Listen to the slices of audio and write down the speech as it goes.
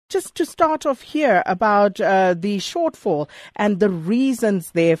just to start off here about the shortfall and the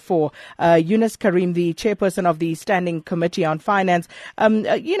reasons therefore, Yunus Karim, the chairperson of the Standing Committee on Finance,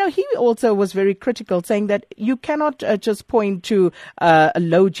 he also was very critical, saying that you cannot just point to a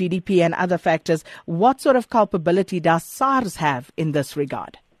low GDP and other factors. What sort of culpability does SARS have in this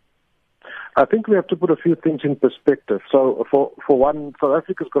regard? I think we have to put a few things in perspective. So, for one, South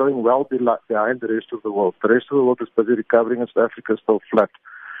Africa is growing well behind the rest of the world. The rest of the world is busy recovering and South Africa is still flat.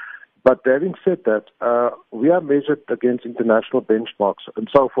 But having said that, we are measured against international benchmarks. And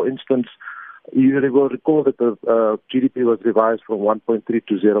so, for instance, you will recall that the GDP was revised from 1.3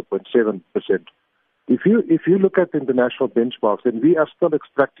 to 0.7%. If you look at the international benchmarks, then we are still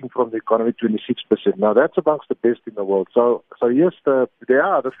extracting from the economy 26%. Now, that's amongst the best in the world. So yes, there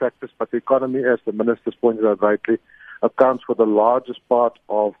are other factors, but the economy, as the minister's pointed out rightly, accounts for the largest part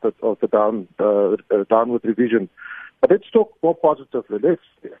of the downward revision. But let's talk more positively.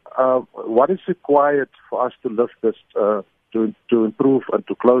 What is required for us to lift this, to improve and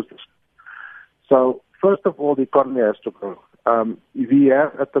to close this? So, first of all, the economy has to grow. We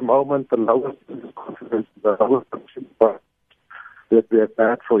have at the moment the lowest confidence, the lowest consumer that we have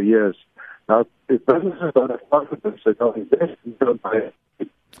had for years. Now, if businesses don't have confidence, they don't invest, they don't buy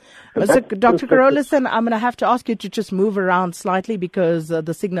it. Dr. Carolissen, I'm going to have to ask you to just move around slightly because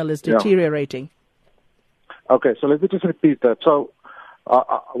the signal is deteriorating. Okay, so let me just repeat that. So,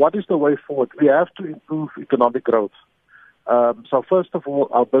 what is the way forward? We have to improve economic growth. So, first of all,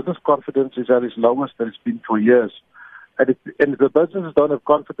 our business confidence is at its lowest that it's been for years. And if the businesses don't have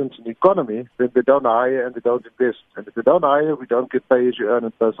confidence in the economy, then they don't hire and they don't invest. And if they don't hire, we don't get pay as you earn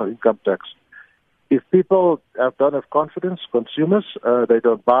and personal income tax. If people don't have confidence, consumers, they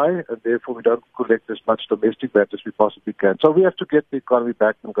don't buy, and therefore we don't collect as much domestic VAT as we possibly can. So we have to get the economy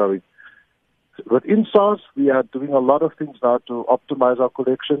back and going. Within SARS, we are doing a lot of things now to optimize our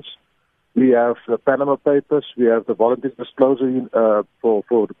collections. We have the Panama Papers. We have the voluntary disclosure for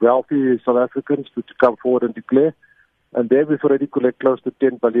wealthy South Africans to come forward and declare. And there we've already collected close to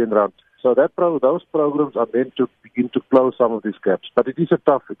 10 billion rand. So those programs are meant to begin to close some of these gaps. But it is a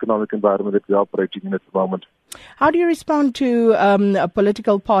tough economic environment that we're operating in at the moment. How do you respond to a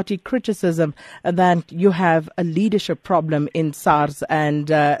political party criticism that you have a leadership problem in SARS and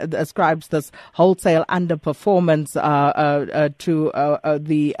ascribes this wholesale underperformance to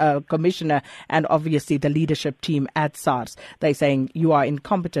the commissioner and obviously the leadership team at SARS? They're saying you are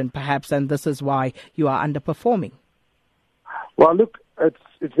incompetent perhaps and this is why you are underperforming. Well, look,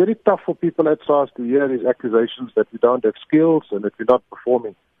 it's very tough for people at SARS to hear these accusations that we don't have skills and that we're not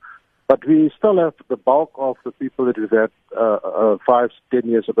performing. But we still have the bulk of the people that we've had 5, 10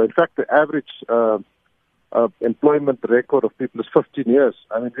 years ago. In fact, the average employment record of people is 15 years.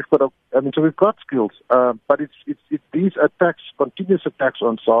 So we've got skills. But it's these attacks, continuous attacks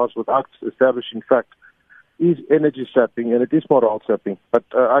on SARS without establishing fact, is energy sapping and it is moral sapping. But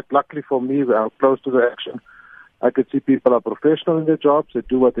luckily for me, we are close to the action. I could see people are professional in their jobs, they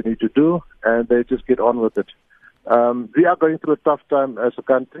do what they need to do, and they just get on with it. We are going through a tough time as a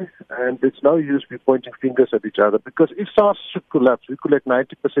country, and it's no use me pointing fingers at each other, because if SARS should collapse, we collect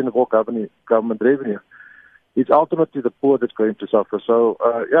 90% of all government revenue. It's ultimately the poor that's going to suffer. So,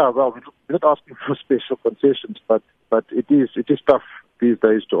 we're not asking for special concessions, but it is tough these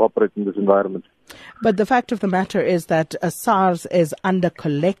days to operate in this environment. But the fact of the matter is that SARS is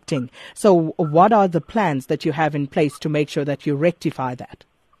under-collecting. So what are the plans that you have in place to make sure that you rectify that?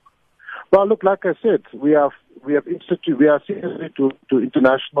 Well, look, like I said, we are seriously to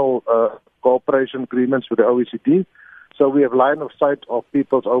international cooperation agreements with the OECD. So we have line of sight of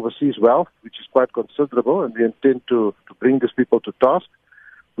people's overseas wealth, which is quite considerable, and we intend to bring these people to task.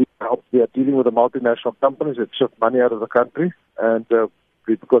 We are dealing with the multinational companies that shift money out of the country, and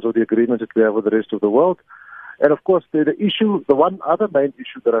because of the agreements that we have with the rest of the world. And of course, the one other main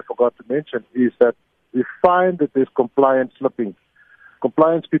issue that I forgot to mention is that we find that there's compliance slipping.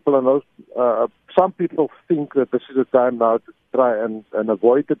 Compliance people some people think that this is a time now to try and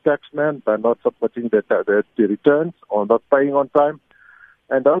avoid the tax man by not submitting their returns or not paying on time.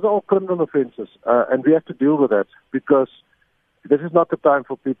 And those are all criminal offenses. And we have to deal with that because this is not the time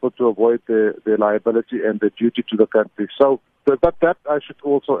for people to avoid their liability and their duty to the country. So, but that I should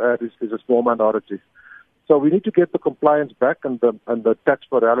also add is a small minority. So we need to get the compliance back and the tax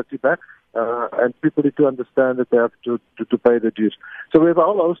morality back, and people need to understand that they have to pay their dues. So we have a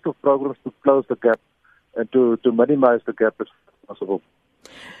whole host of programs to close the gap and to minimize the gap as possible.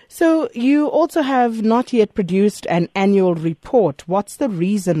 So you also have not yet produced an annual report. What's the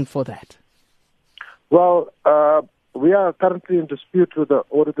reason for that? Well, we are currently in dispute with the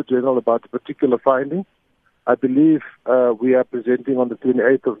Auditor General about a particular finding. I believe we are presenting on the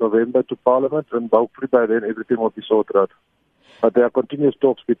 28th of November to Parliament, and hopefully by then everything will be sorted out. But there are continuous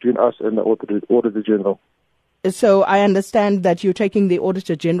talks between us and the Auditor General. So I understand that you're taking the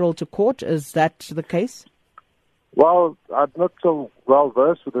Auditor General to court. Is that the case? Well, I'm not so well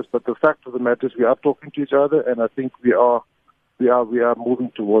versed with this, but the fact of the matter is we are talking to each other, and I think we are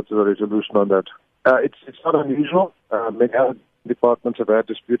moving towards a resolution on that. It's not unusual. Many other departments have had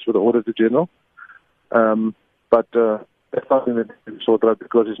disputes with the Auditor General, but that's something that we sort out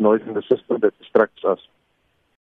because it's noise in the system that distracts us.